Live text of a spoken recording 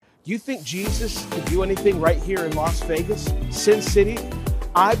You think Jesus can do anything right here in Las Vegas, Sin City?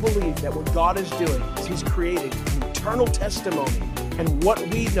 I believe that what God is doing is He's creating an eternal testimony. And what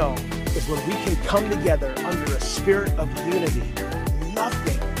we know is when we can come together under a spirit of unity,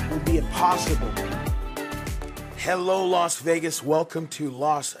 nothing will be impossible. Hello, Las Vegas. Welcome to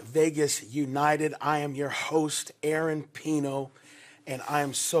Las Vegas United. I am your host, Aaron Pino, and I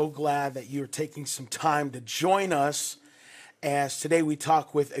am so glad that you're taking some time to join us as today we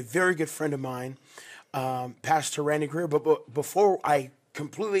talk with a very good friend of mine, Pastor Randy Greer. But before I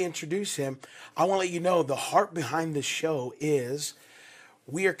completely introduce him, I want to let you know the heart behind this show is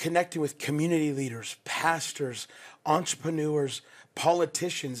we are connecting with community leaders, pastors, entrepreneurs,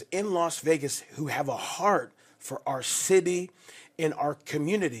 politicians in Las Vegas who have a heart for our city and our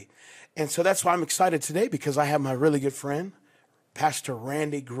community. And so that's why I'm excited today, because I have my really good friend, Pastor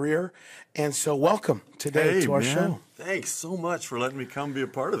Randy Greer. And so welcome today to our show. Thanks so much for letting me come be a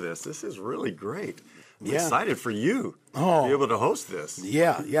part of this. This is really great. I'm excited for you to be able to host this.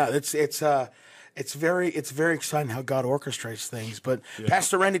 Yeah. It's very exciting how God orchestrates things. But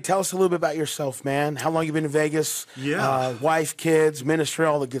Pastor Randy, tell us a little bit about yourself, man. How long you been in Vegas? Wife, kids, ministry,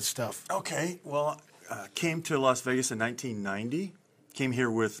 all the good stuff. Okay. Well, came to Las Vegas in 1990. Came here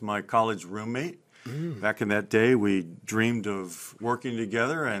with my college roommate. Back in that day, we dreamed of working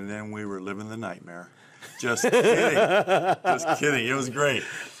together, and then we were living the nightmare. Just kidding. Just kidding. It was great.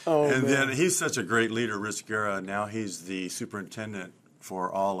 Then he's such a great leader, Rich Guerra. Now he's the superintendent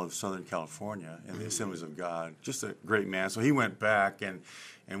for all of Southern California in the Assemblies of God. Just a great man. So he went back, and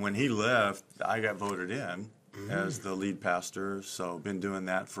when he left, I got voted in as the lead pastor. So been doing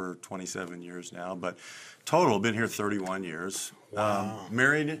that for 27 years now. But total, been here 31 years. Wow.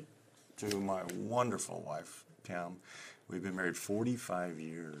 Married to my wonderful wife, Pam. We've been married 45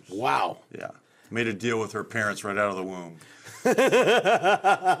 years. Wow. Yeah. Made a deal with her parents right out of the womb.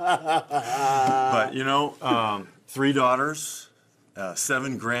 But, 3 daughters,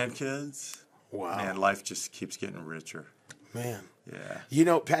 7 grandkids. Wow. And life just keeps getting richer. Man. Yeah. You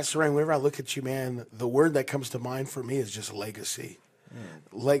know, Pastor Randy, whenever I look at you, man, the word that comes to mind for me is just legacy.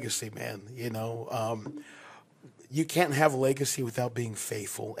 Legacy, man. You know, you can't have legacy without being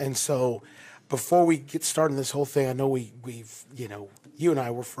faithful. And so before we get started in this whole thing, I know we've you and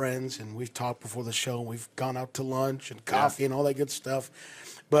I were friends, and we've talked before the show, and we've gone out to lunch and coffee and all that good stuff.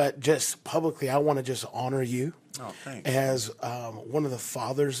 But just publicly, I want to just honor you as one of the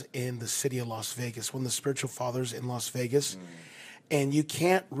fathers in the city of Las Vegas, one of the spiritual fathers in Las Vegas. And you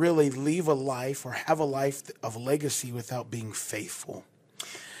can't really leave a life or have a life of legacy without being faithful.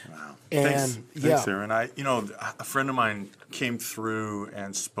 Wow. And Thanks, Aaron. A friend of mine came through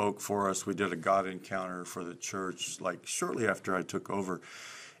and spoke for us. We did a God encounter for the church, like shortly after I took over.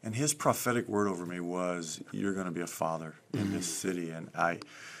 And his prophetic word over me was, you're going to be a father in this city. And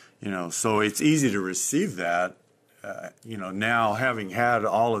so it's easy to receive that, now having had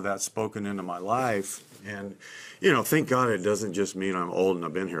all of that spoken into my life. And, thank God it doesn't just mean I'm old and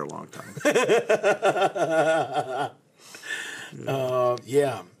I've been here a long time.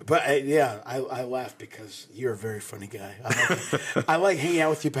 I laugh because you're a very funny guy. I like hanging out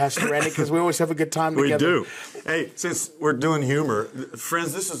with you, Pastor Randy, because we always have a good time together. We do. Hey, since we're doing humor,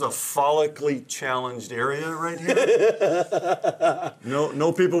 friends, this is a follically challenged area right here.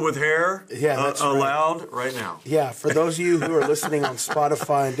 No people with hair allowed right now. Yeah, for those of you who are listening on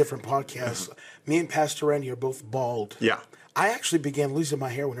Spotify and different podcasts, me and Pastor Randy are both bald. Yeah. I actually began losing my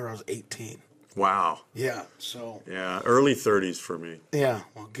hair when I was 18. Wow. Yeah, so. Yeah, early 30s for me. Yeah,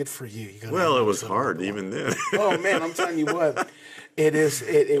 well, good for you. It was hard even then. Oh, man, I'm telling you what. It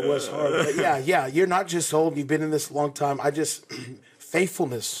was hard. But yeah, you're not just old. You've been in this a long time.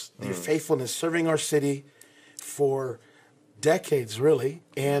 Faithfulness, your faithfulness, serving our city for decades, really.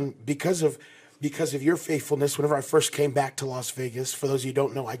 And because of your faithfulness, whenever I first came back to Las Vegas, for those of you who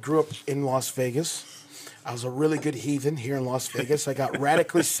don't know, I grew up in Las Vegas. I was a really good heathen here in Las Vegas. I got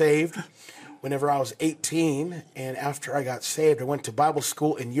radically saved whenever I was 18, and after I got saved, I went to Bible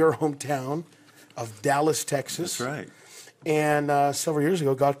school in your hometown of Dallas, Texas. That's right. And several years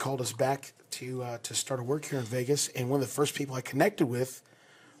ago, God called us back to start a work here in Vegas, and one of the first people I connected with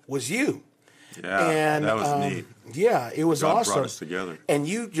was you. Yeah, and that was neat. Yeah, it was awesome. God brought us together. And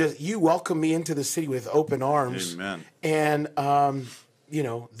you welcomed me into the city with open arms. Amen. And,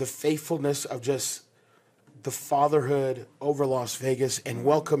 the faithfulness of just the fatherhood over Las Vegas and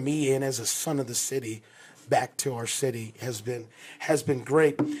welcome me in as a son of the city back to our city has been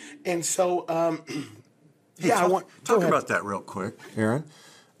great. And so, I want to talk about that real quick, Aaron.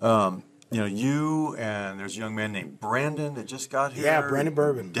 you and there's a young man named Brandon that just got here. Yeah, Brandon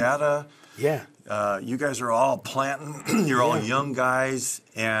Bourbon. Data. Yeah. You guys are all planting. You're all young guys.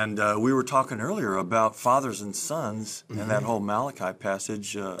 And we were talking earlier about fathers and sons and that whole Malachi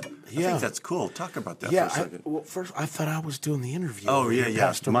passage. I think that's cool. Talk about that for a second. Well, first, I thought I was doing the interview. Oh, yeah.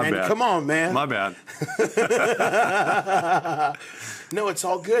 Pastor My Randy. bad. Come on, man. My bad. No, it's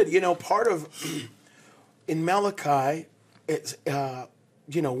all good. Part of, in Malachi, it's,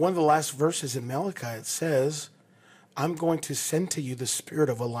 one of the last verses in Malachi, it says, I'm going to send to you the spirit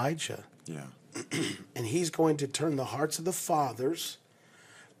of Elijah. Yeah. And he's going to turn the hearts of the fathers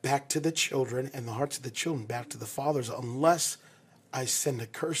back to the children and the hearts of the children back to the fathers unless I send a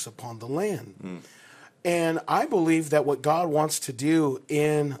curse upon the land. And I believe that what God wants to do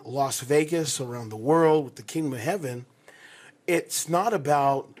in Las Vegas, around the world, with the kingdom of heaven, it's not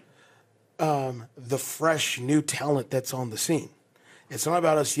about the fresh new talent that's on the scene. It's not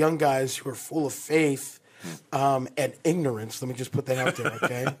about us young guys who are full of faith and ignorance. Let me just put that out there,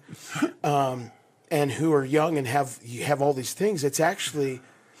 okay? And who are young and have all these things. It's actually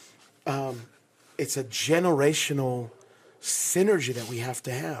it's a generational synergy that we have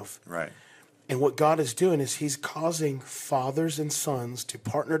to have. Right. And what God is doing is he's causing fathers and sons to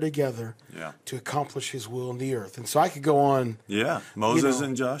partner together to accomplish his will in the earth. And so I could go on. Yeah, Moses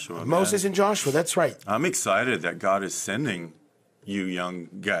and Joshua. Moses and Joshua, that's right. I'm excited that God is sending you young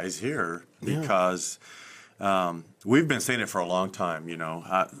guys here because we've been saying it for a long time.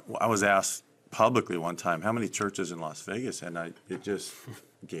 I was asked publicly one time, how many churches in Las Vegas? And it just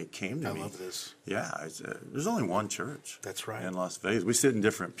came to me. I love this. Yeah, there's only one church. That's right. In Las Vegas. We sit in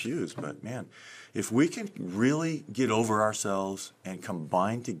different pews, but man, if we can really get over ourselves and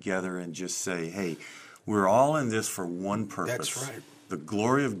combine together and just say, hey, we're all in this for one purpose. That's right. The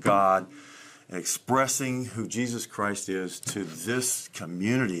glory of God, expressing who Jesus Christ is to this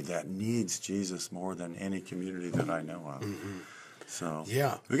community that needs Jesus more than any community that I know of. So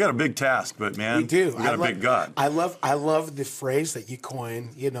we got a big task, but man, we do. We got a big God. I love the phrase that you coined.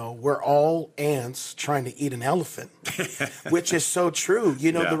 We're all ants trying to eat an elephant, which is so true.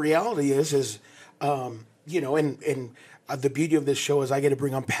 The reality is and the beauty of this show is I get to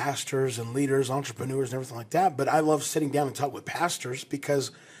bring on pastors and leaders, entrepreneurs, and everything like that. But I love sitting down and talk with pastors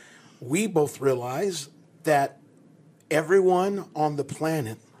because we both realize that everyone on the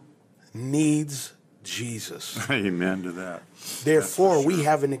planet needs Jesus. Amen to that. Therefore, we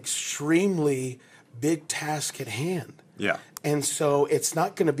have an extremely big task at hand. Yeah. And so it's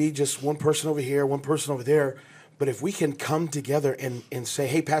not going to be just one person over here, one person over there. But if we can come together and say,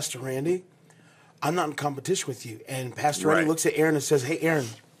 hey, Pastor Randy, I'm not in competition with you. And Pastor Randy looks at Aaron and says, hey, Aaron,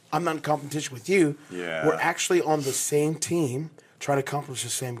 I'm not in competition with you. Yeah. We're actually on the same team trying to accomplish the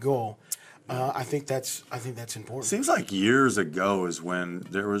same goal. I think that's important. Seems like years ago is when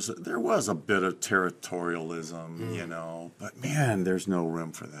there was a bit of territorialism, but man, there's no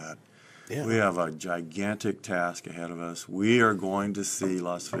room for that. Yeah. We have a gigantic task ahead of us. We are going to see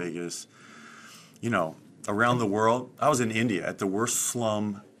Las Vegas, around the world. I was in India at the worst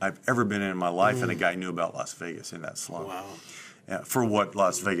slum I've ever been in my life, and a guy knew about Las Vegas in that slum. Wow. For what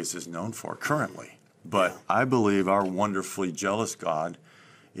Las Vegas is known for currently. But I believe our wonderfully jealous God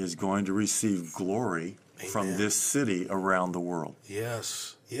is going to receive glory from this city around the world.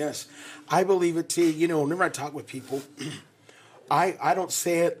 Yes. I believe it too. Whenever I talk with people, I don't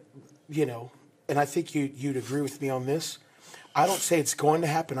say it, and I think you'd agree with me on this. I don't say it's going to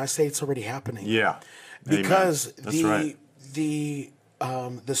happen. I say it's already happening. Yeah. Because Amen. the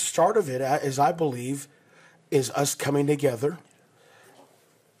start of it, as I believe, is us coming together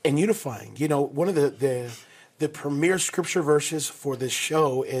and unifying. One of the premier scripture verses for this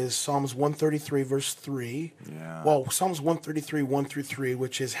show is Psalms 133, verse 3. Yeah. Well, Psalms 133, 1 through 3,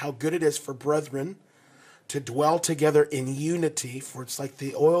 which is how good it is for brethren to dwell together in unity, for it's like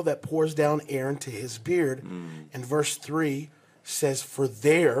the oil that pours down Aaron to his beard. And verse 3 says, for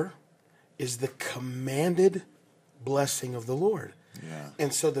there is the commanded blessing of the Lord. Yeah.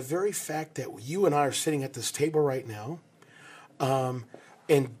 And so the very fact that you and I are sitting at this table right now,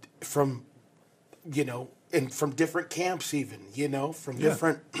 and from different camps even, from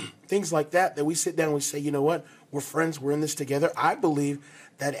different things like that we sit down and we say, you know what, we're friends, we're in this together. I believe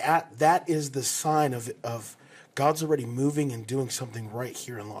that is the sign of God's already moving and doing something right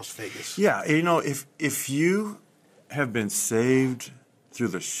here in Las Vegas. Yeah, if you have been saved through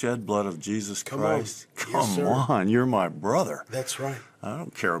the shed blood of Jesus Christ, come on, you're my brother. That's right. I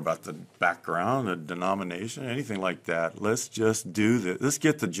don't care about the background, the denomination, anything like that. Let's just do this. Let's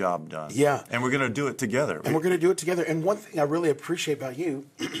get the job done. Yeah. And we're going to do it together. And we're going to do it together. And one thing I really appreciate about you,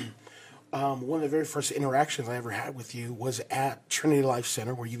 one of the very first interactions I ever had with you was at Trinity Life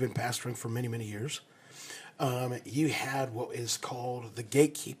Center, where you've been pastoring for many, many years. You had what is called the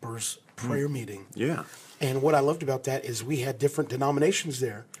Gatekeepers prayer meeting. Yeah. And what I loved about that is we had different denominations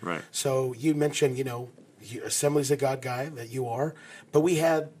there. Right. So you mentioned, Assemblies of God guy that you are, but we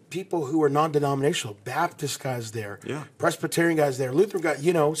had people who were non-denominational, Baptist guys there, Yeah. Presbyterian guys there, Lutheran guys,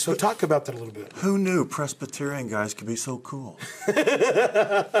 so talk about that a little bit. Who knew Presbyterian guys could be so cool?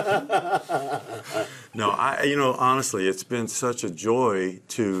 No, honestly, it's been such a joy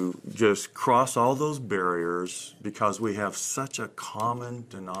to just cross all those barriers because we have such a common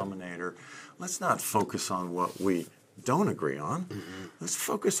denominator. Let's not focus on what we don't agree on. Mm-hmm. Let's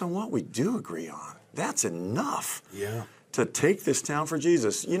focus on what we do agree on. That's enough. Yeah. To take this town for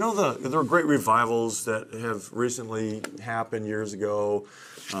Jesus. There are great revivals that have recently happened years ago.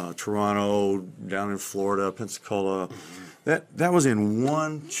 Toronto, down in Florida, Pensacola. Mm-hmm. That was in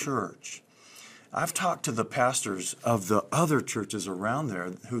one church. I've talked to the pastors of the other churches around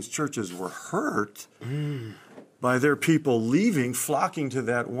there whose churches were hurt by their people leaving, flocking to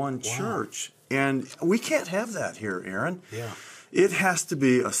that one church. And we can't have that here, Aaron. Yeah. It has to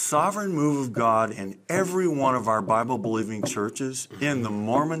be a sovereign move of God in every one of our Bible-believing churches. In the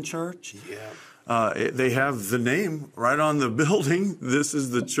Mormon church, they have the name right on the building. This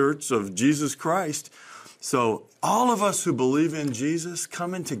is the Church of Jesus Christ. So all of us who believe in Jesus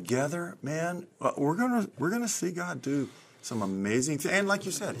coming together, man, we're gonna see God do some amazing things. And like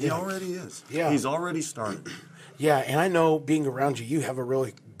you said, He already is. Yeah. He's already started. Yeah, and I know being around you, you have a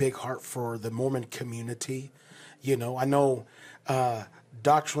really big heart for the Mormon community. I know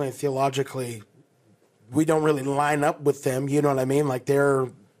doctrinally and theologically, we don't really line up with them. You know what I mean? Like they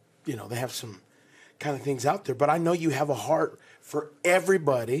have some kind of things out there. But I know you have a heart for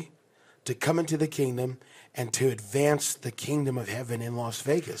everybody to come into the kingdom and to advance the kingdom of heaven in Las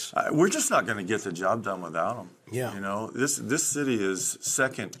Vegas. We're just not going to get the job done without them. Yeah. This city is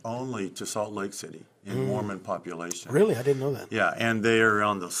second only to Salt Lake City in Mormon population. Really? I didn't know that. Yeah, and they are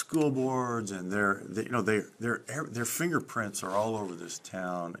on the school boards, and their fingerprints are all over this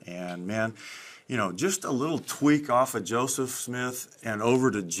town. And man, just a little tweak off of Joseph Smith and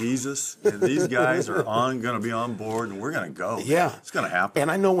over to Jesus, and these guys are going to be on board, and we're going to go. Yeah, it's going to happen. And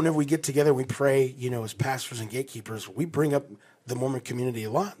I know whenever we get together, we pray. As pastors and gatekeepers, we bring up the Mormon community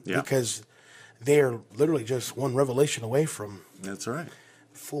a lot because they are literally just one revelation away from. That's right.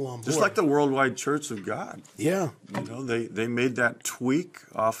 Full on board. Just like the Worldwide Church of God. Yeah. They made that tweak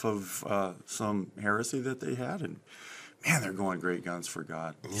off of some heresy that they had, and man, they're going great guns for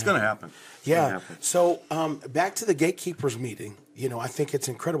God. It's going to happen. Yeah. So back to the Gatekeepers meeting. I think it's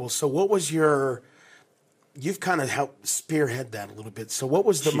incredible. So what was you've kind of helped spearhead that a little bit. So what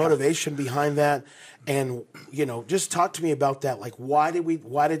was the motivation behind that? And, just talk to me about that. Like, why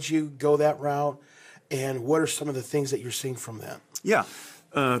did you go that route? And what are some of the things that you're seeing from that? Yeah.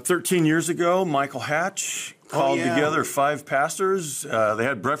 13 years ago, Michael Hatch called together 5 pastors. They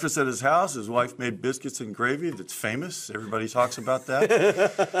had breakfast at his house. His wife made biscuits and gravy. That's famous. Everybody talks about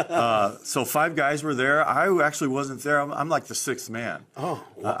that. So 5 guys were there. I actually wasn't there. I'm like the 6th man.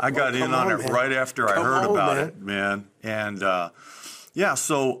 I got in on it right after I heard about it, man. And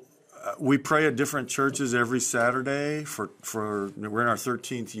so we pray at different churches every Saturday for we're in our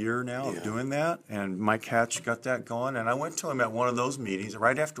 13th year now of doing that, and Mike Hatch got that going. And I went to him at one of those meetings.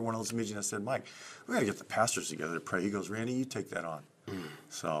 Right after one of those meetings, I said, Mike, we got to get the pastors together to pray. He goes, Randy, you take that on.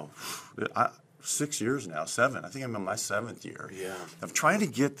 So 6 years now, 7. I think I'm in my 7th year of trying to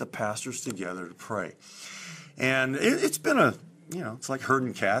get the pastors together to pray. And it's been it's like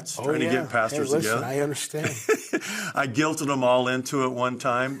herding cats, trying to get pastors together. I understand. I guilted them all into it one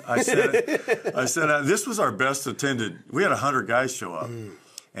time. I said, this was our best attended. We had 100 guys show up.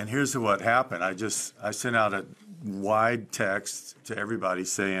 And here's what happened. I sent out a wide text to everybody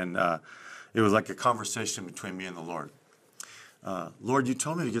saying, it was like a conversation between me and the Lord. Lord, you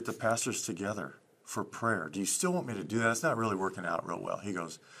told me to get the pastors together for prayer. Do you still want me to do that? It's not really working out real well. He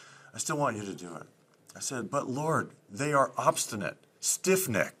goes, I still want you to do it. I said, but Lord, they are obstinate,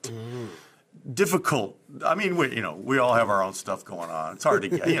 stiff-necked, difficult. I mean, we all have our own stuff going on. It's hard to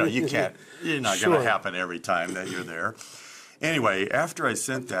get, you're not going to happen every time that you're there. Anyway, after I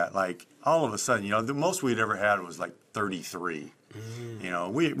sent that, like all of a sudden, the most we'd ever had was like 33.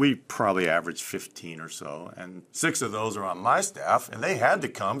 We probably averaged 15 or so, and 6 of those are on my staff, and they had to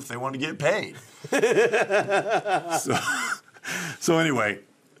come if they wanted to get paid. So anyway,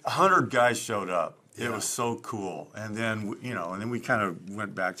 100 guys showed up. It was so cool. And then, we kind of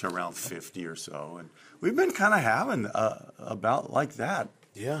went back to around 50 or so. And we've been kind of having about like that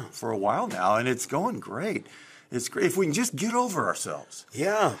for a while now, and it's going great. It's great if we can just get over ourselves.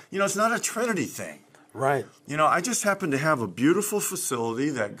 Yeah. You know, it's not a Trinity thing. Right. You know, I just happen to have a beautiful facility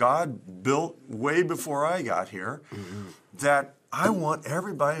that God built way before I got here that I want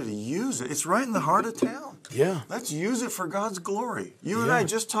everybody to use it. It's right in the heart of town. Yeah. Let's use it for God's glory. You and I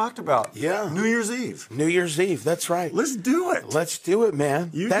just talked about New Year's Eve. New Year's Eve. That's right. Let's do it. Let's do it, man.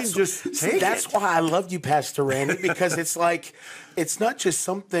 You can just take it. That's why I love you, Pastor Randy, because it's like, it's not just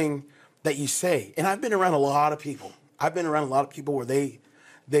something that you say. And I've been around a lot of people. I've been around a lot of people where they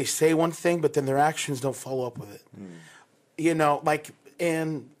say one thing, but then their actions don't follow up with it. You know, like,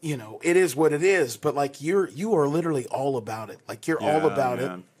 and you know, it is what it is. But like, you are literally all about it. Like, you're all about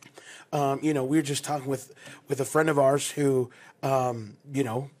it. You know, we were just talking with a friend of ours who, you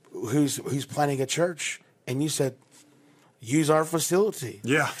know, who's planning a church, and you said, use our facility,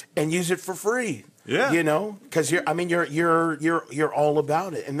 and use it for free. Yeah, you know, because you're all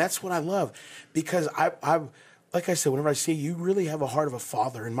about it, and that's what I love, because I like I said, whenever I see you, really have a heart of a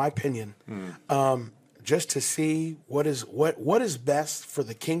father, in my opinion. Just to see what is best for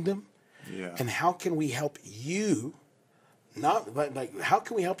the kingdom, and how can we help you? Not like how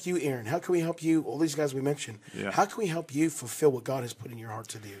can we help you, Aaron? How can we help you? All these guys we mentioned. How can we help you fulfill what God has put in your heart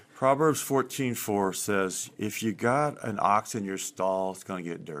to do? Proverbs 14:4 says, "If you got an ox in your stall, it's going to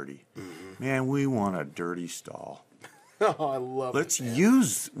get dirty." Man, we want a dirty stall. Oh, I love Let's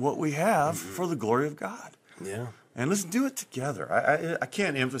use what we have for the glory of God. Yeah. And let's do it together. I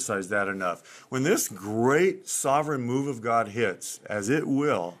can't emphasize that enough. When this great sovereign move of God hits, as it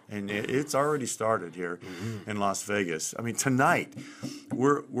will, and it's already started here in Las Vegas. I mean, tonight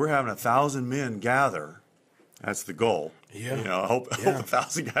we're having 1,000 men gather. That's the goal. Yeah. You know, I hope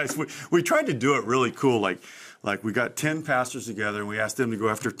 1,000 guys. We tried to do it really cool. Like we got 10 pastors together, and we asked them to go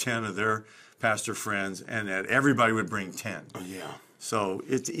after 10 of their pastor friends, and that everybody would bring 10. Oh, yeah. So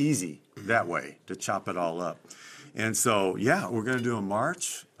it's easy that way to chop it all up. And so, we're going to do a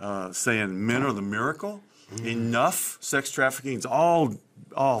march saying men are the miracle. Enough sex trafficking. It's all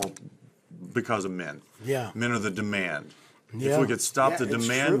because of men. Yeah. Men are the demand. Yeah. If we could stop the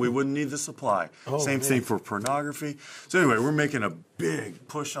demand, we wouldn't need the supply. Same thing for pornography. So anyway, we're making a big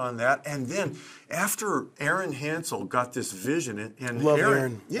push on that. And then after Aaron Hansel got this vision, and love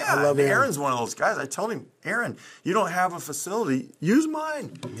Aaron. Yeah, I love Aaron. Aaron's one of those guys. I told him, Aaron, you don't have a facility, use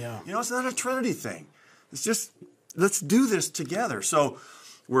mine. Yeah. You know, it's not a Trinity thing. It's just, let's do this together. So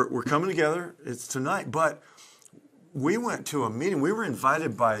we're coming together. It's tonight. But we went to a meeting. We were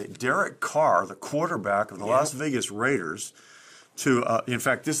invited by Derek Carr, the quarterback of the Las Vegas Raiders, to, in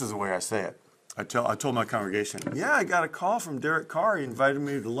fact, this is the way I say it. I told my congregation, I got a call from Derek Carr. He invited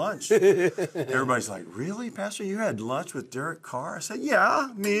me to lunch. Everybody's like, really, Pastor? You had lunch with Derek Carr? I said, yeah,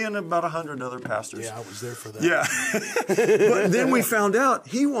 me and about 100 other pastors. Yeah, I was there for that. Yeah. But then we found out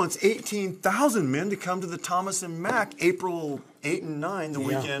he wants 18,000 men to come to the Thomas and Mack April 8 and 9, the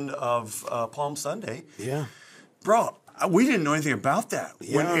weekend of Palm Sunday. Yeah. Bro, we didn't know anything about that.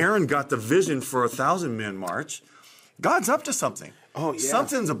 Yeah. When Aaron got the vision for 1,000 men march, God's up to something. Oh, yeah.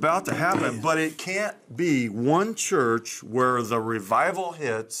 Something's about to happen, but it can't be one church where the revival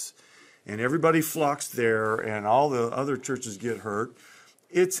hits and everybody flocks there and all the other churches get hurt.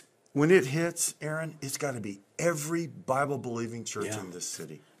 It's when it hits, Aaron, it's got to be every Bible-believing church in this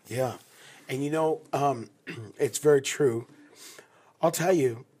city. Yeah. And you know, it's very true. I'll tell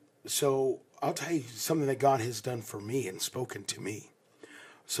you something that God has done for me and spoken to me.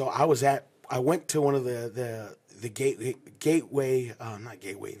 So I went to one of the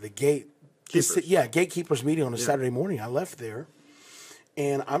gatekeepers meeting on a Saturday morning. I left there,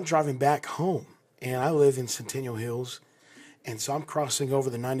 and I'm driving back home, and I live in Centennial Hills, and so I'm crossing over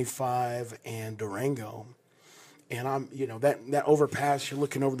the 95 and Durango, and I'm, you know, that overpass, you're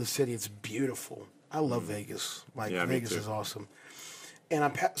looking over the city, it's beautiful. I love Vegas. Vegas is awesome. And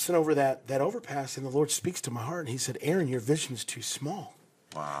I'm passing over that overpass, and the Lord speaks to my heart, and he said, Aaron, your vision's too small.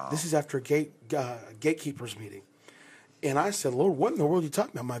 Wow. This is after a gatekeepers meeting. And I said, Lord, what in the world are you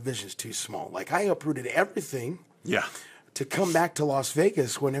talking about? My vision's too small. Like, I uprooted everything to come back to Las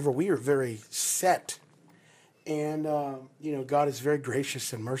Vegas whenever we were very set. And, you know, God is very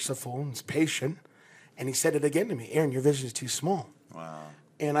gracious and merciful and is patient. And he said it again to me, Aaron, your vision is too small. Wow.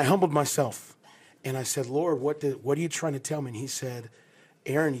 And I humbled myself. And I said, Lord, what are you trying to tell me? And he said,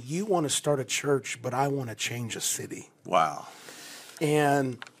 Aaron, you want to start a church, but I want to change a city. Wow.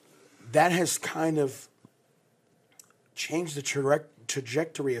 And that has kind of changed the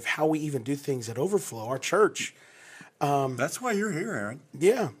trajectory of how we even do things at Overflow, our church. That's why you're here, Aaron.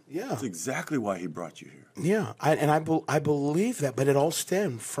 Yeah. That's exactly why he brought you here. Yeah, I believe that, but it all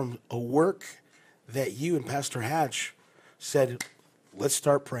stemmed from a work that you and Pastor Hatch said, let's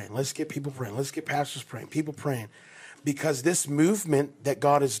start praying. Let's get people praying. Let's get pastors praying, people praying. Because this movement that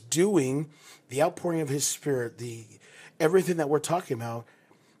God is doing, the outpouring of his Spirit, everything that we're talking about,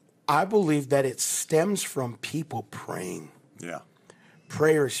 I believe that it stems from people praying. Yeah.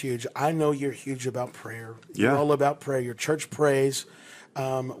 Prayer is huge. I know you're huge about prayer. You're Yeah. all about prayer. Your church prays.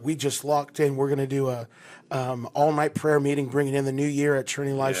 We just locked in. We're going to do a all-night prayer meeting, bringing in the new year at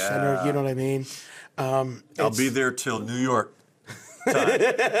Trinity Life Center. You know what I mean? I'll be there till New York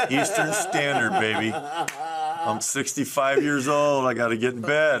time. Eastern Standard, baby. I'm 65 years old. I got to get in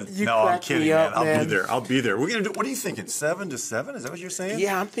bed. You No, I'm crack kidding, me up, man. I'll man. be there. I'll be there. We're gonna do. What are you thinking? 7 to 7? Is that what you're saying?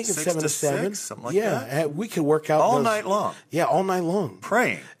 Yeah, I'm thinking 6 7 to 7. 6, something like that. Yeah, we could work out All those- night long. Yeah, all night long.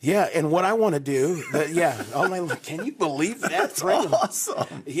 Praying. Yeah, and what I want to do, all night long. Can you believe that? That's Praying.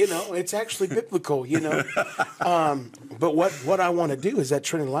 awesome. You know, it's actually biblical, you know. But what I want to do is at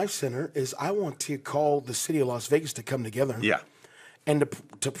Trinity Life Center is I want to call the city of Las Vegas to come together. Yeah. And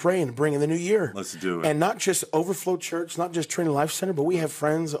to pray and bring in the new year. Let's do it. And not just Overflow Church, not just Trinity Life Center, but we have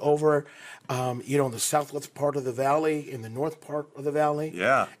friends over, in the southwest part of the valley, in the north part of the valley.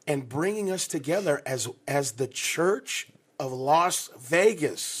 Yeah. And bringing us together as the Church of Las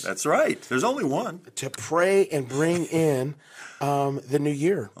Vegas That's right. There's only one. to pray and bring in the new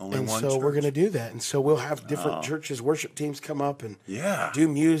year. Only and one so we're church. going to do that. And so we'll have different churches, worship teams come up and Yeah. do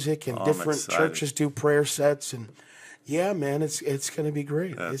music, and I'm different excited. churches do prayer sets. And yeah, man, it's going to be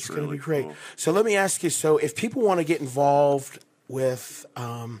great. That's It's going to really be great. cool. So let me ask you, so if people want to get involved with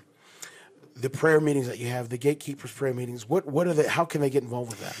the prayer meetings that you have, the Gatekeepers prayer meetings, how can they get involved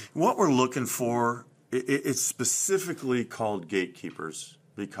with that? What we're looking for, it's specifically called Gatekeepers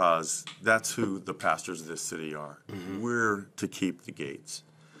because that's who the pastors of this city are. We're to keep the gates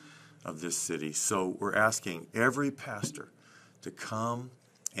of this city. So we're asking every pastor to come,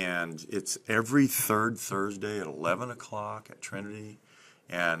 and it's every third Thursday at 11 o'clock at Trinity.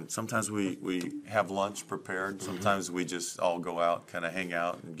 And sometimes we have lunch prepared. Sometimes we just all go out, kind of hang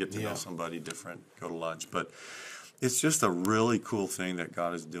out and get to know somebody different, go to lunch. But it's just a really cool thing that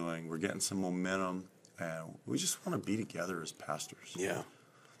God is doing. We're getting some momentum, and we just want to be together as pastors. Yeah.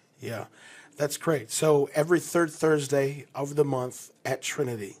 Yeah. That's great. So every third Thursday of the month at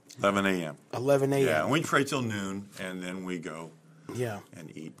Trinity, 11 a.m. 11 a.m. Yeah, and we pray till noon, and then we go Yeah. and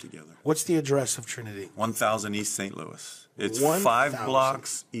eat together. What's the address of Trinity? 1000 East St. Louis. It's 1000. 5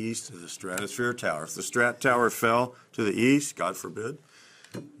 blocks east of the Stratosphere Tower. If the Strat Tower fell to the east, God forbid,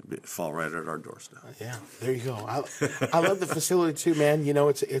 it'd fall right at our doorstep. Yeah, there you go. I love the facility too, man. You know,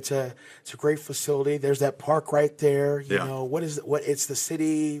 it's a great facility. There's that park right there. You Yeah. know, it's the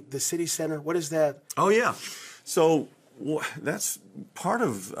city center. What is that? Oh, yeah. So that's part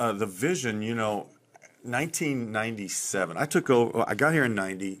of the vision, 1997. I took over. I got here in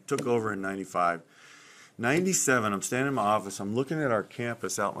 90, took over in 95. 97, I'm standing in my office. I'm looking at our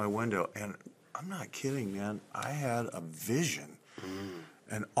campus out my window, and I'm not kidding, man. I had a vision.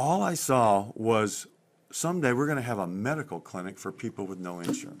 And all I saw was someday we're going to have a medical clinic for people with no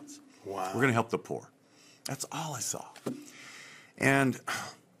insurance. Wow. We're going to help the poor. That's all I saw. And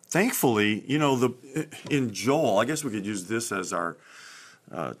thankfully, in Joel, I guess we could use this as our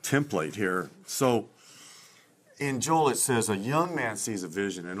template here. So in Joel, it says, a young man sees a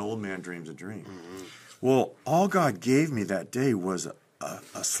vision, an old man dreams a dream. Well, all God gave me that day was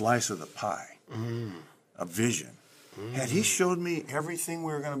a slice of the pie, a vision. Had he showed me everything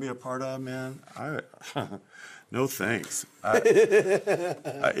we were going to be a part of, man, no thanks.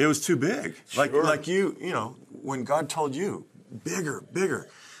 It was too big. Sure. Like when God told you, bigger, bigger.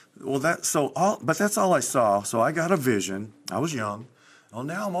 Well, but that's all I saw. So I got a vision. I was young. Well,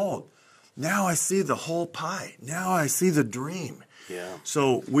 now I'm old. Now I see the whole pie. Now I see the dream. Yeah.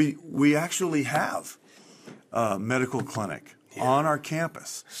 So we actually have a medical clinic on our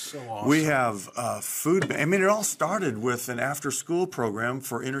campus. So awesome. We have food. I mean, it all started with an after-school program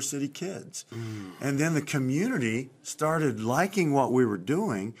for inner-city kids. And then the community started liking what we were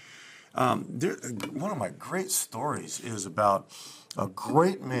doing. One of my great stories is about a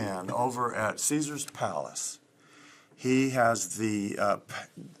great man over at Caesar's Palace. He has he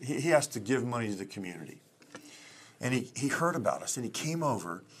has to give money to the community. And he heard about us, and he came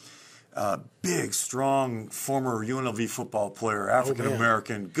over. Big, strong, former UNLV football player,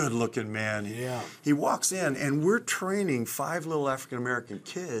 African-American, good-looking man. Yeah. He walks in, and we're training 5 little African-American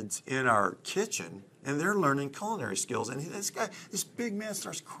kids in our kitchen, and they're learning culinary skills. And this big man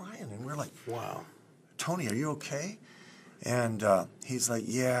starts crying, and we're like, Wow. Tony, are you okay? And he's like,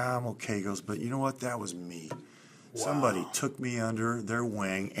 yeah, I'm okay. He goes, but you know what? That was me. Wow. Somebody took me under their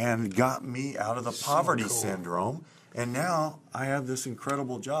wing and got me out of the poverty syndrome. And now I have this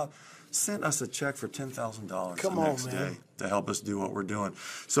incredible job. sent us a check for $10,000 Come the on, next man. day to help us do what we're doing.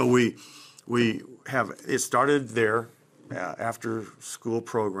 So we have, it started there, after school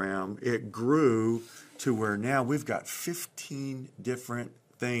program. It grew to where now we've got 15 different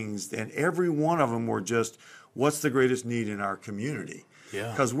things, and every one of them were just, what's the greatest need in our community?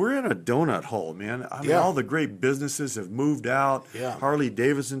 Yeah. Because we're in a donut hole, man. I mean, Yeah. all the great businesses have moved out. Yeah. Harley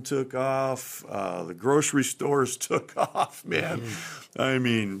Davidson took off. The grocery stores took off, man. Mm-hmm. I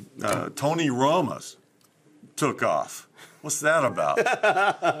mean, Tony Roma's took off. What's that about?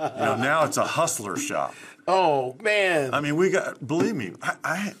 Now it's a hustler shop. Oh, man. I mean, believe me,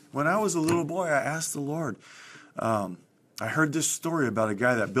 when I was a little boy, I asked the Lord, I heard this story about a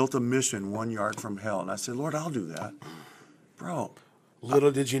guy that built a mission 1 yard from hell. And I said, Lord, I'll do that. Bro.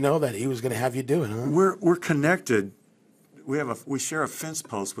 Little did you know that he was going to have you do it, huh? We're connected. We share a fence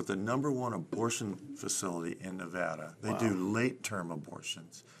post with the #1 abortion facility in Nevada. They do late-term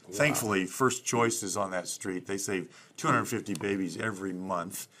abortions. Wow. Thankfully, First Choice is on that street. They save 250 babies every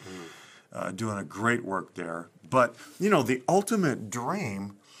month, doing a great work there. But, the ultimate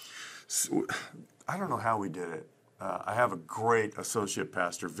dream, I don't know how we did it. I have a great associate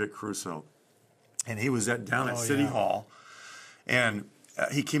pastor, Vic Crusoe, and he was down at City Hall, and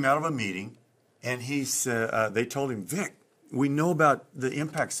he came out of a meeting, and he said, they told him, Vic, we know about the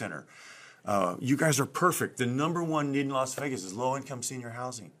Impact Center. You guys are perfect. The #1 need in Las Vegas is low-income senior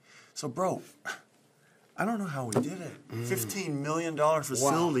housing. So, bro, I don't know how we did it. $15 million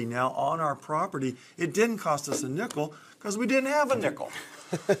facility now on our property. It didn't cost us a nickel because we didn't have a nickel.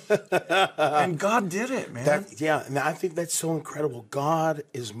 And God did it, man. And I think that's so incredible. God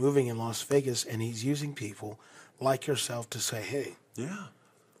is moving in Las Vegas, and he's using people like yourself to say, hey,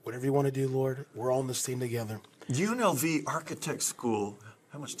 whatever you want to do, Lord, we're all in this team together. UNLV Architect School,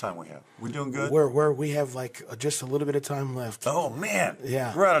 how much time we have? We doing good? We have just a little bit of time left. Oh, man.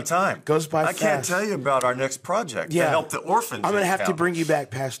 Yeah. We're out of time. Goes by fast. I can't tell you about our next project to help the orphans. I'm going to have to bring you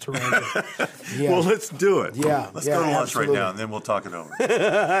back, Pastor Randy. Well, let's do it. Yeah. Let's go to lunch right now, and then we'll talk it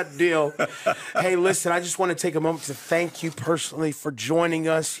over. Deal. Hey, listen, I just want to take a moment to thank you personally for joining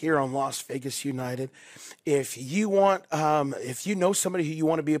us here on Las Vegas United. If you want, if you know somebody who you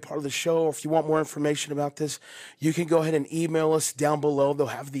want to be a part of the show, or if you want more information about this, you can go ahead and email us down below. They'll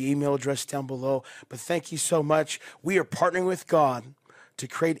have the email address down below. But thank you so much. We are partnering with God to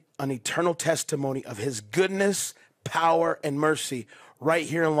create an eternal testimony of his goodness, power, and mercy right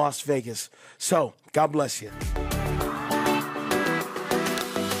here in Las Vegas. So, God bless you.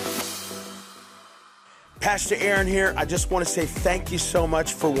 Pastor Aaron here. I just want to say thank you so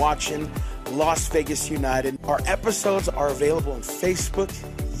much for watching Las Vegas United. Our episodes are available on Facebook,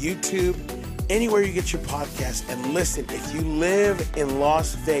 YouTube, anywhere you get your podcast. And listen, if you live in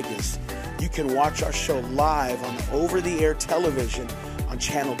Las Vegas, you can watch our show live on over-the-air television on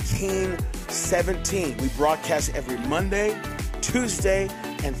channel King 17. We broadcast every Monday, Tuesday,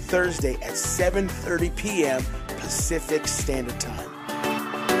 and Thursday at 7:30 p.m. Pacific Standard Time.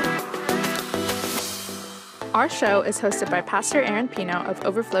 Our show is hosted by Pastor Aaron Pino of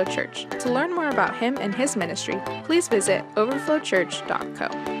Overflow Church. To learn more about him and his ministry, please visit overflowchurch.co.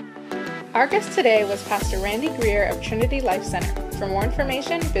 Our guest today was Pastor Randy Greer of Trinity Life Center. For more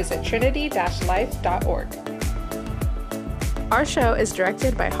information, visit trinity-life.org. Our show is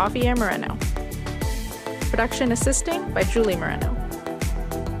directed by Javier Moreno. Production assisting by Julie Moreno.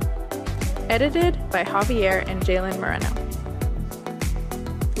 Edited by Javier and Jalen Moreno.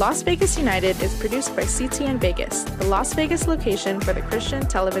 Las Vegas United is produced by CTN Vegas, the Las Vegas location for the Christian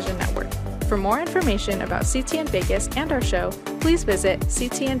Television Network. For more information about CTN Vegas and our show, please visit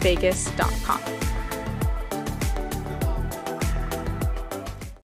ctnvegas.com.